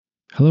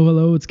Hello,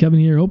 hello. It's Kevin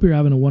here. Hope you're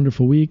having a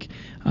wonderful week.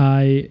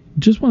 I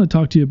just want to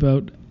talk to you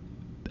about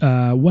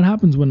what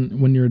happens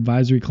when your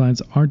advisory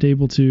clients aren't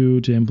able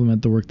to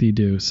implement the work that you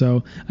do.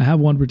 So I have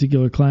one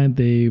particular client.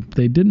 They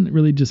didn't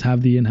really just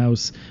have the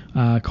in-house,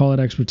 call it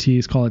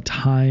expertise, call it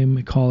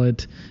time, call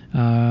it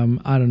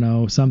I don't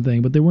know,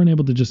 something, but they weren't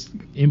able to just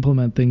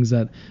implement things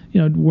that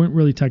weren't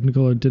really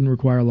technical or didn't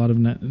require a lot of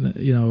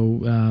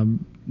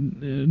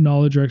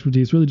knowledge or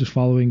expertise, really just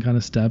following kind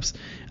of steps,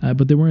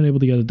 but they weren't able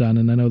to get it done.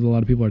 And I know that a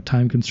lot of people are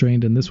time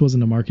constrained, and this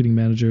wasn't a marketing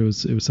manager. It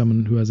was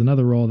someone who has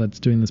another role that's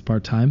doing this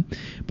part time,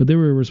 but they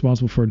were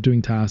responsible for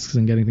doing tasks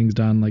and getting things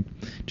done, like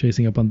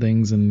chasing up on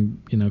things and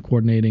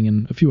coordinating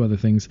and a few other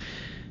things.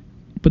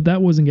 But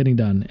that wasn't getting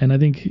done. And I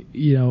think,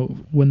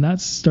 when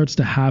that starts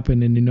to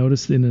happen and you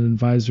notice in an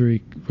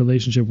advisory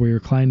relationship where your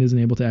client isn't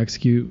able to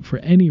execute for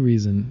any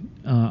reason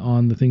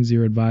on the things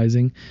you're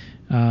advising,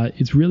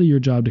 it's really your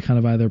job to kind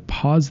of either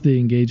pause the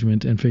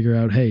engagement and figure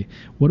out, hey,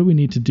 what do we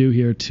need to do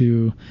here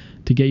to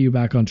get you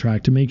back on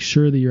track, to make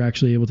sure that you're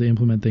actually able to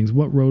implement things?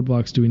 What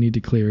roadblocks do we need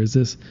to clear? Is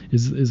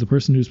the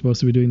person who's supposed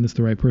to be doing this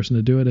the right person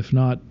to do it? If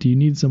not, do you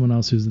need someone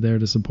else who's there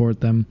to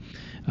support them?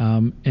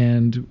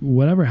 And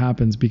whatever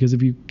happens, because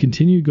if you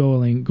continue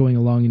going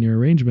along in your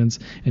arrangements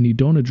and you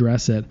don't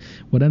address it,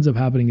 what ends up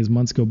happening is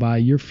months go by,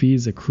 your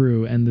fees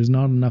accrue, and there's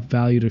not enough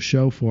value to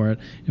show for it,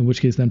 in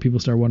which case then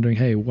people start wondering,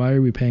 hey, why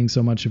are we paying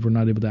so much if we're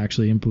not able to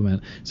actually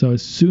implement? So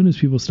as soon as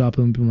people stop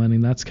implementing,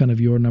 that's kind of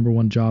your number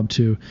one job,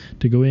 to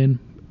go in,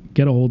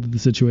 get a hold of the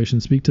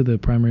situation, speak to the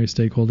primary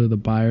stakeholder, the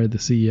buyer, the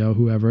CEO,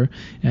 whoever,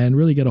 and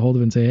really get a hold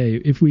of it and say, hey,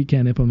 if we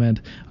can't implement,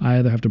 I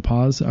either have to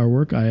pause our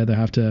work, I either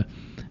have to,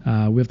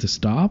 we have to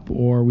stop,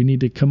 or we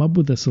need to come up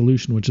with a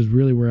solution, which is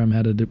really where I'm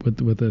headed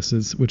with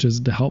this, which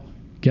is to help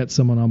get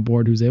someone on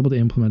board who's able to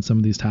implement some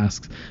of these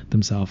tasks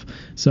themselves.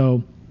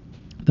 So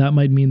that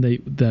might mean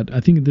that I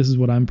think this is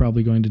what I'm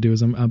probably going to do,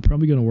 is I'm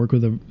probably going to work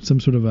with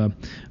some sort of a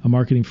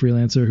marketing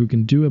freelancer who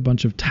can do a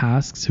bunch of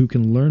tasks, who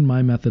can learn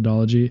my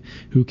methodology,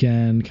 who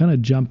can kind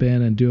of jump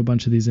in and do a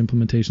bunch of these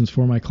implementations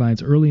for my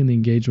clients early in the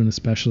engagement,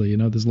 especially.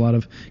 There's a lot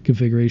of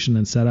configuration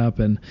and setup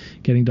and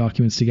getting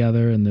documents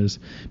together, and there's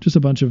just a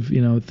bunch of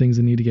things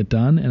that need to get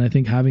done. And I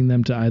think having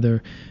them to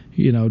either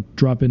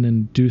drop in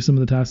and do some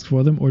of the tasks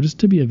for them, or just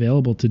to be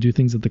available to do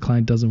things that the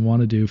client doesn't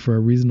want to do for a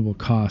reasonable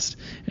cost,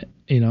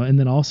 and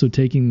then also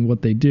taking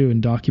what they do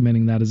and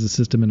documenting that as a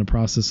system and a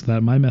process, so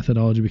that my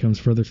methodology becomes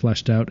further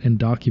fleshed out and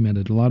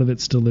documented. A lot of it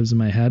still lives in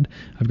my head.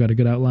 I've got a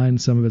good outline.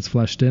 Some of it's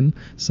fleshed in.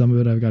 Some of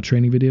it I've got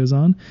training videos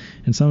on,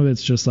 and some of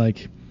it's just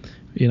like,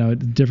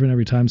 different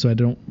every time. So I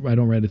don't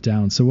write it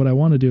down. So what I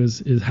want to do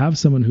is have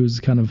someone who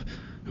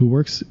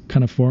works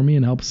kind of for me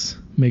and helps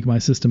make my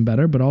system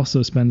better, but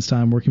also spends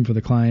time working for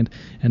the client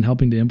and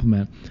helping to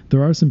implement.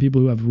 There are some people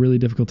who have really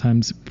difficult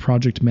times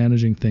project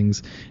managing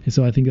things, and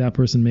so I think that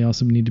person may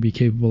also need to be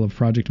capable of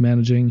project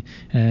managing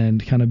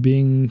and kind of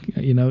being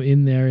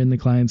in there in the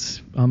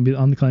client's on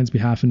the client's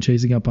behalf and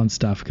chasing up on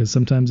stuff, because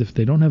sometimes if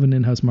they don't have an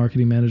in-house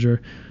marketing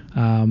manager,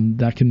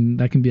 that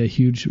can be a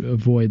huge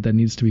void that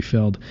needs to be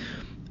filled.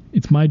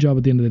 It's my job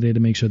at the end of the day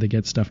to make sure they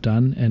get stuff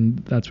done, and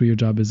that's what your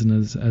job is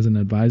as an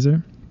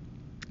advisor.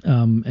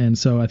 And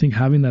so I think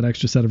having that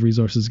extra set of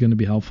resources is going to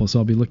be helpful. So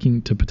I'll be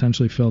looking to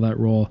potentially fill that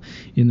role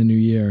in the new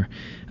year.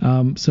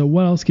 So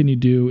what else can you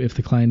do if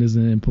the client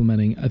isn't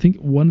implementing? I think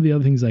one of the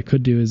other things I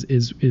could do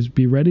is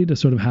be ready to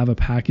sort of have a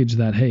package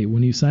that, hey,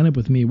 when you sign up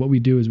with me, what we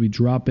do is we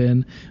drop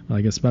in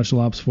like a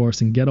special ops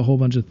force and get a whole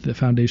bunch of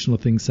foundational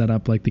things set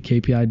up, like the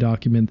KPI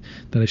document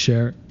that I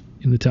share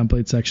in the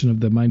template section of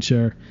the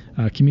Mindshare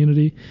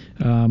community,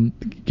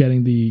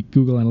 getting the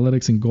Google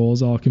Analytics and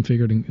goals all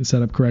configured and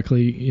set up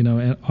correctly,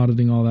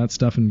 auditing all that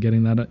stuff and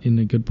getting that in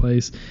a good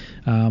place.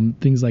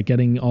 Things like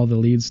getting all the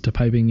leads to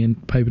pipe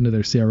into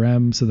their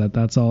CRM so that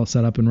that's all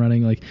set up and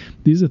running. Like,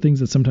 these are things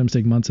that sometimes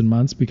take months and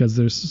months, because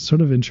there's sort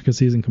of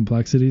intricacies and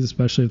complexities,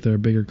 especially if they're a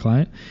bigger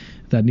client,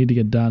 that need to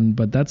get done.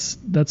 But that's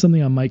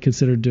something I might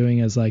consider doing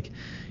as like,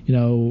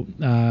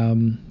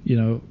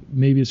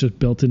 maybe it's just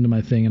built into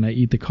my thing and I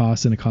eat the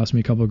cost and it costs me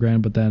a couple of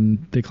grand, but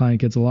then the client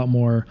gets a lot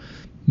more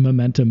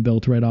momentum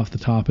built right off the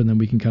top, and then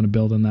we can kind of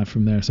build on that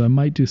from there. So I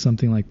might do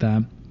something like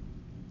that.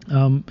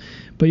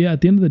 But yeah,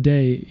 at the end of the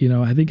day,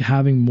 I think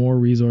having more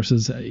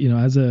resources,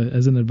 as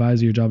an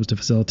advisor, your job is to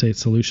facilitate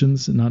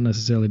solutions, not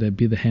necessarily to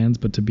be the hands,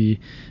 but to be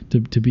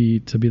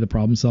the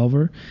problem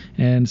solver.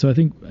 And so I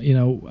think,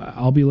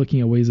 I'll be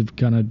looking at ways of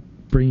kind of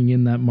bringing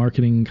in that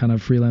marketing kind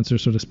of freelancer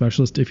sort of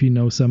specialist. If you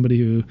know somebody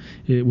who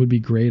it would be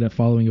great at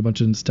following a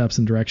bunch of steps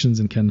and directions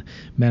and can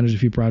manage a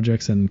few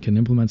projects and can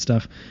implement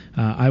stuff,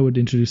 I would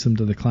introduce them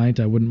to the client.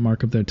 I wouldn't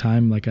mark up their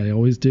time like I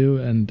always do,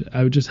 and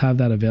I would just have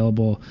that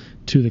available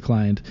to the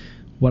client.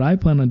 What I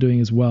plan on doing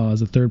as well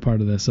as a third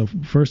part of this, so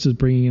first is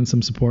bringing in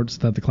some support so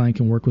that the client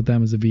can work with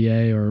them as a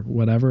VA or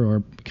whatever,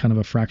 or kind of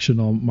a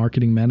fractional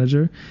marketing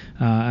manager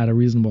at a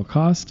reasonable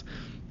cost.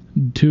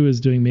 Two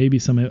is doing maybe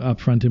some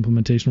upfront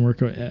implementation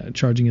work,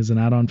 charging as an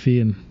add-on fee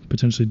and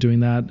potentially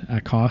doing that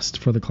at cost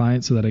for the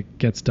client so that it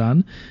gets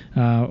done.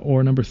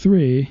 Or number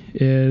three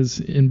is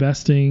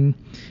investing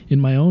in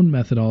my own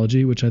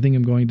methodology, which I think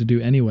I'm going to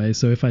do anyway.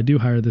 So if I do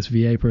hire this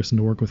VA person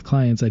to work with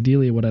clients,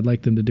 ideally what I'd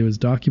like them to do is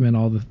document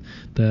all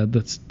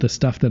the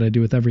stuff that I do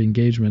with every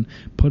engagement,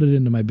 put it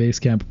into my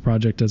Basecamp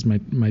project as my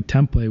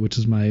template, which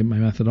is my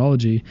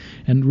methodology,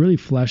 and really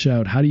flesh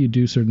out how do you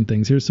do certain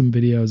things. Here's some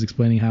videos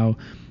explaining how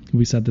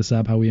we set this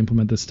up, how we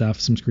implement this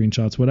stuff, some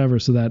screenshots, whatever,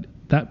 so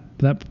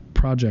that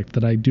project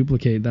that I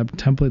duplicate, that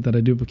template that I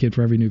duplicate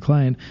for every new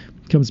client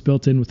comes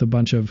built in with a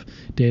bunch of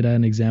data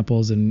and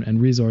examples and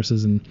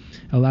resources, and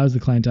allows the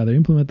client to either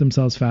implement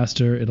themselves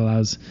faster. It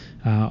allows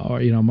a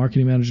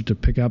marketing manager to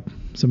pick up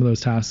some of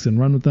those tasks and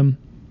run with them,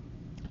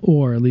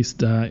 or at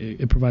least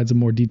it provides a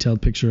more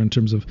detailed picture in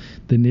terms of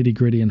the nitty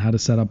gritty and how to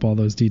set up all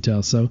those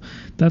details. So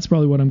that's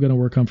probably what I'm going to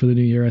work on for the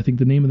new year. I think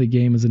the name of the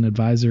game as an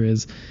advisor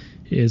is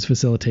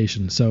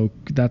facilitation. So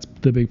that's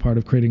the big part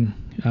of creating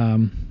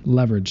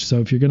leverage. So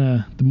if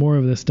the more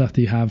of this stuff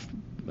that you have,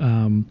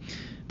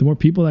 the more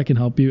people that can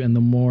help you and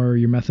the more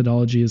your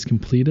methodology is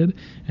completed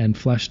and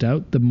fleshed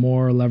out, the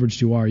more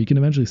leveraged you are. You can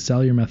eventually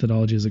sell your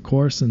methodology as a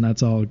course, and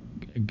that's all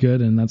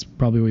good, and that's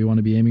probably what you want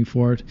to be aiming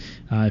for.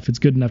 If it's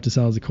good enough to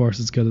sell as a course,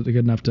 it's good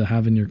enough to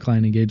have in your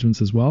client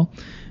engagements as well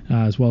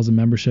as a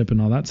membership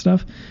and all that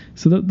stuff.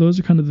 So those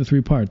are kind of the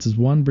three parts: is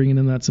one, bringing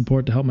in that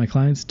support to help my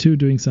clients; two,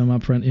 doing some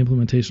upfront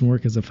implementation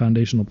work as a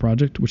foundational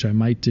project, which I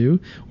might do;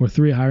 or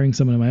three, hiring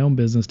someone in my own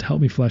business to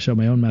help me flesh out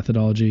my own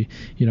methodology,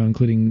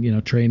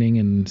 including training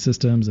and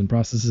systems and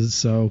processes,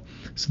 so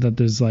that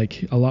there's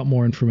like a lot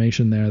more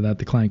information there that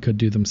the client could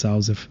do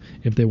themselves if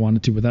they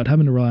wanted to, without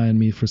having to rely on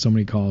me for so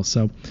many calls,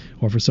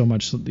 or for so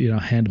much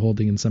hand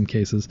holding in some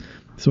cases.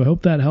 So I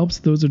hope that helps.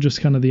 Those are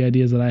just kind of the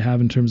ideas that I have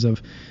in terms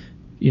of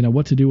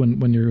what to do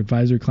when your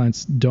advisory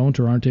clients don't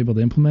or aren't able to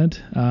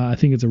implement. I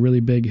think it's a really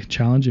big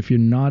challenge. If they're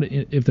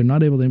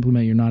not able to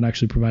implement, you're not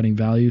actually providing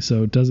value.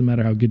 So it doesn't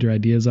matter how good your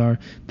ideas are,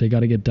 they got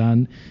to get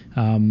done.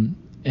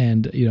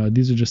 And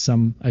these are just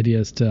some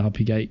ideas to help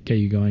you get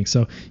you going.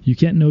 So you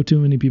can't know too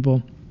many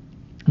people.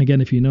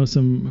 Again, if you know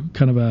some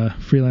kind of a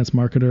freelance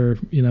marketer,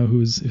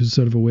 who's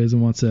sort of a whiz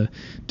and wants to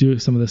do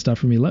some of this stuff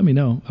for me, let me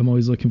know. I'm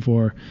always looking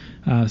for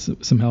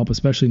some help,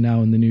 especially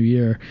now in the new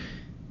year.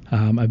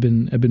 I've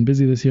been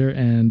busy this year,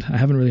 and I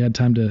haven't really had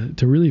time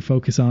to really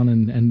focus on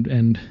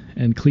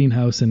and clean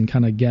house and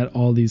kind of get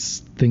all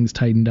these things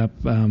tightened up,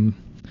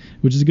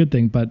 which is a good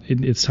thing. But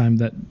it's time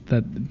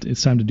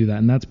to do that,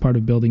 and that's part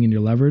of building in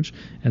your leverage.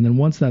 And then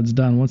once that's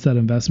done, once that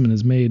investment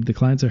is made, the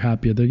clients are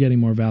happier. They're getting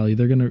more value.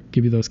 They're going to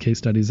give you those case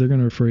studies. They're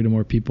going to refer you to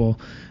more people.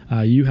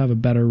 You have a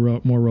better,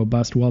 more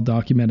robust,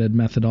 well-documented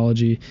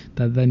methodology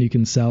that then you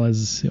can sell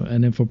as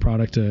an info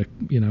product, a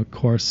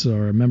course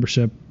or a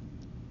membership,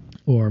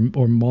 or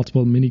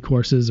multiple mini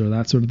courses or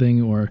that sort of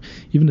thing, or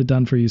even a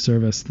done for you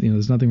service.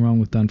 There's nothing wrong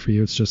with done for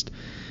you. It's just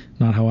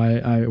not how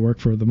I work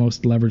for the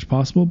most leverage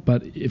possible.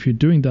 But if you're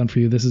doing done for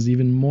you, this is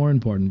even more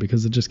important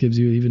because it just gives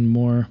you even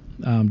more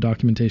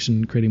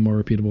documentation, creating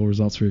more repeatable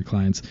results for your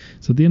clients.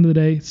 So at the end of the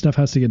day, stuff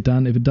has to get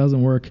done. If it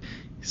doesn't work,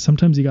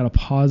 sometimes you got to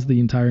pause the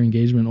entire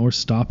engagement or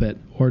stop it,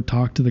 or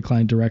talk to the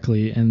client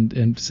directly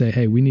and say,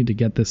 hey, we need to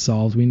get this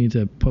solved. We need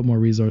to put more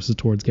resources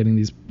towards getting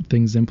these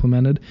things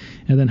implemented,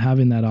 and then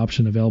having that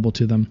option available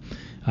to them.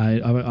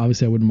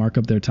 Obviously I wouldn't mark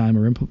up their time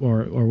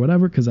or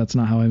whatever, because that's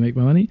not how I make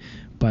my money,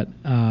 but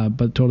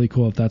totally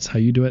cool if that's how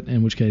you do it,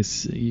 in which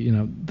case,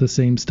 the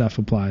same stuff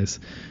applies.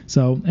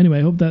 So anyway,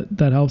 I hope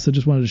that helps. I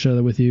just wanted to share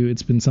that with you.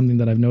 It's been something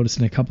that I've noticed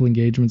in a couple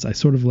engagements. I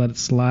sort of let it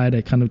slide.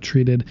 I kind of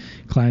treated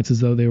clients as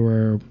though they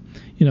were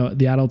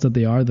the adults that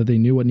they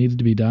knew what needed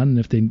to be done, and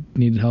if they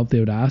needed help, they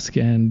would ask.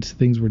 And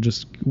things were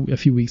just, a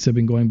few weeks have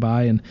been going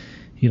by, and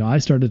I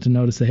started to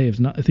notice that, hey, if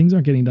things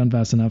aren't getting done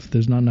fast enough,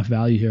 there's not enough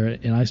value here,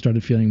 and I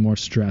started feeling more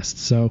stressed.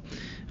 So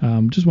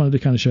just wanted to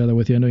kind of share that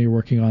with you. I know you're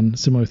working on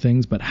similar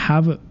things, but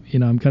I'm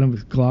kind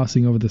of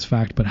glossing over this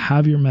fact, but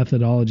have your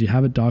methodology,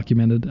 have it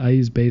documented. I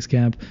use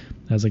Basecamp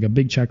as like a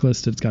big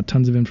checklist. It's got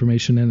tons of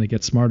information in it. It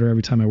gets smarter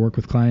every time I work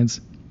with clients.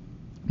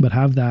 But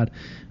have that,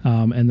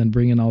 and then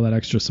bring in all that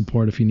extra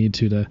support if you need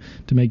to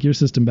make your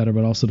system better,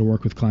 but also to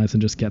work with clients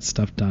and just get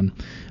stuff done.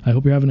 I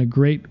hope you're having a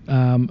great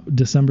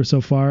December so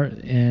far,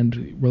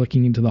 and we're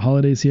looking into the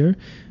holidays here.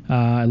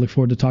 I look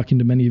forward to talking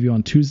to many of you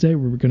on Tuesday.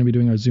 We're going to be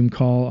doing our Zoom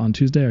call on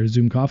Tuesday, our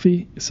Zoom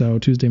coffee. So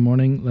Tuesday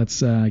morning,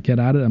 let's get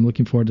at it. I'm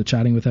looking forward to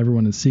chatting with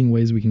everyone and seeing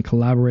ways we can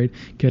collaborate,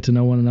 get to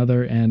know one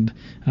another, and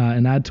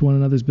add to one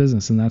another's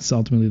business. And that's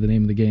ultimately the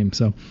name of the game.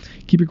 So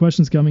keep your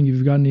questions coming. If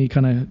you've got any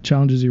kind of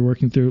challenges you're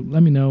working through,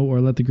 let me know, or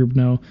let the group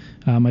know.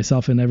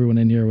 Myself and everyone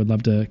in here would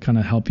love to kind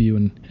of help you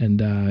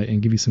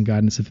and give you some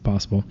guidance if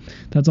possible.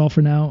 That's all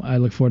for now. I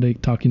look forward to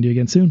talking to you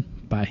again soon.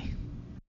 Bye.